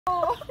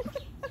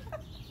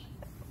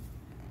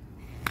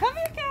Come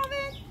here,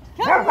 Calvin.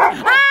 Come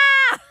here.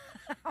 Ah!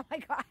 Oh my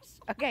gosh.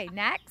 Okay,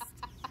 next.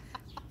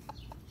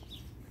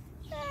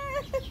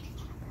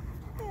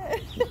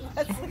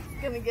 That's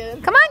gonna get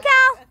him. Come on,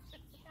 Cal.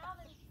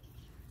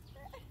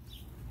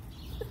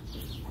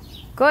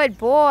 Good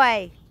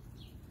boy.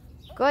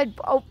 Good.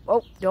 Oh,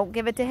 don't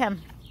give it to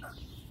him.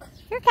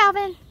 Here,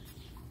 Calvin.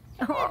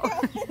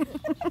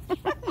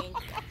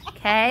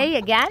 Okay,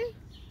 again.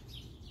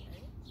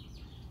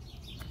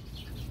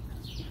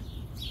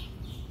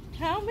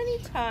 How many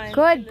times?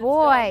 Good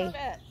boy.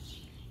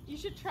 You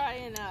should try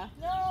and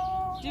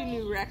do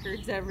new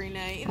records every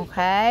night.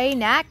 Okay,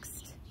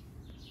 next.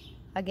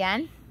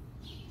 Again.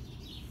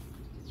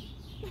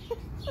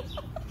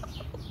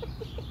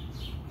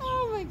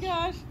 Oh my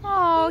gosh.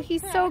 Oh,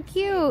 he's so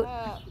cute.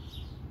 Up.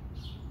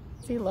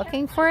 Is he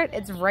looking for it?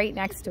 It's right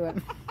next to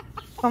him.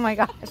 Oh my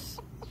gosh.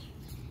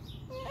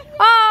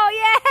 Oh,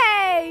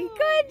 yay!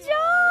 Good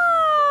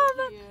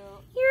job! Cute.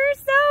 You're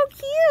so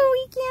cute.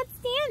 He can't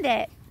stand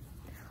it.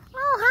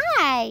 Oh,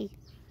 hi.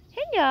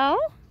 Hello.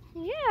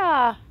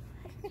 Yeah.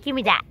 Give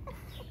me that.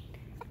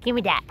 Give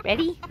me that.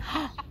 Ready?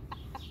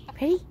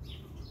 Ready?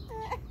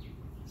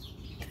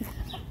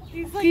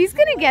 He's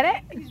gonna get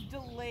it. He's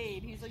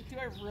delayed. He's like, do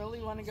I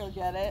really want to go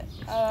get it?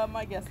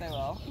 I guess I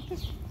will.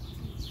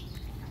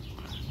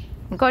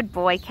 Good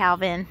boy,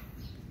 Calvin.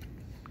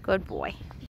 Good boy.